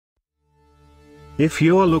If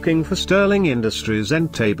you're looking for Sterling Industries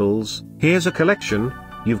end tables, here's a collection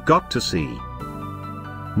you've got to see.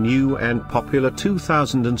 New and popular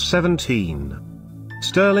 2017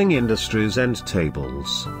 Sterling Industries end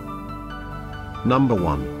tables. Number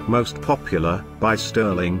 1, most popular, by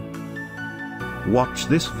Sterling. Watch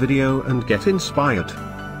this video and get inspired.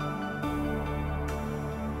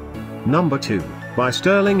 Number 2, by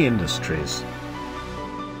Sterling Industries.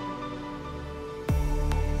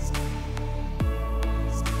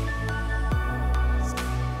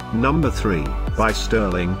 Number 3, by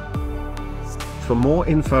Sterling. For more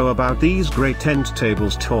info about these great end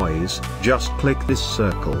tables toys, just click this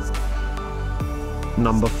circle.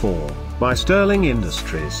 Number 4, by Sterling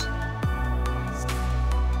Industries.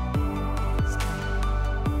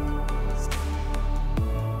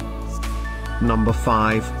 Number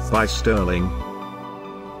 5, by Sterling.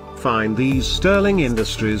 Find these Sterling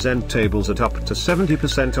Industries end tables at up to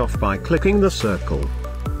 70% off by clicking the circle.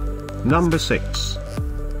 Number 6.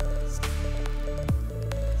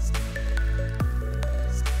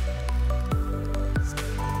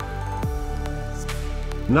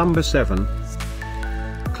 Number 7.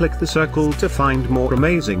 Click the circle to find more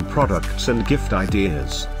amazing products and gift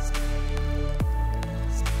ideas.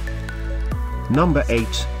 Number 8.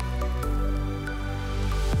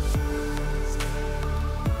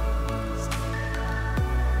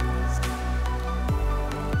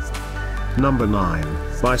 Number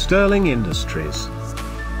 9, by Sterling Industries.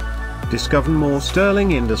 Discover more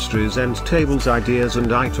Sterling Industries end tables ideas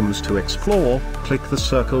and items to explore, click the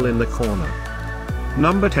circle in the corner.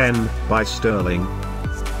 Number 10, by Sterling.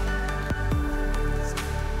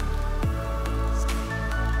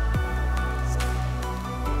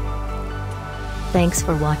 Thanks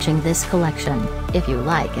for watching this collection. If you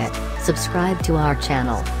like it, subscribe to our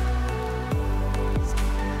channel.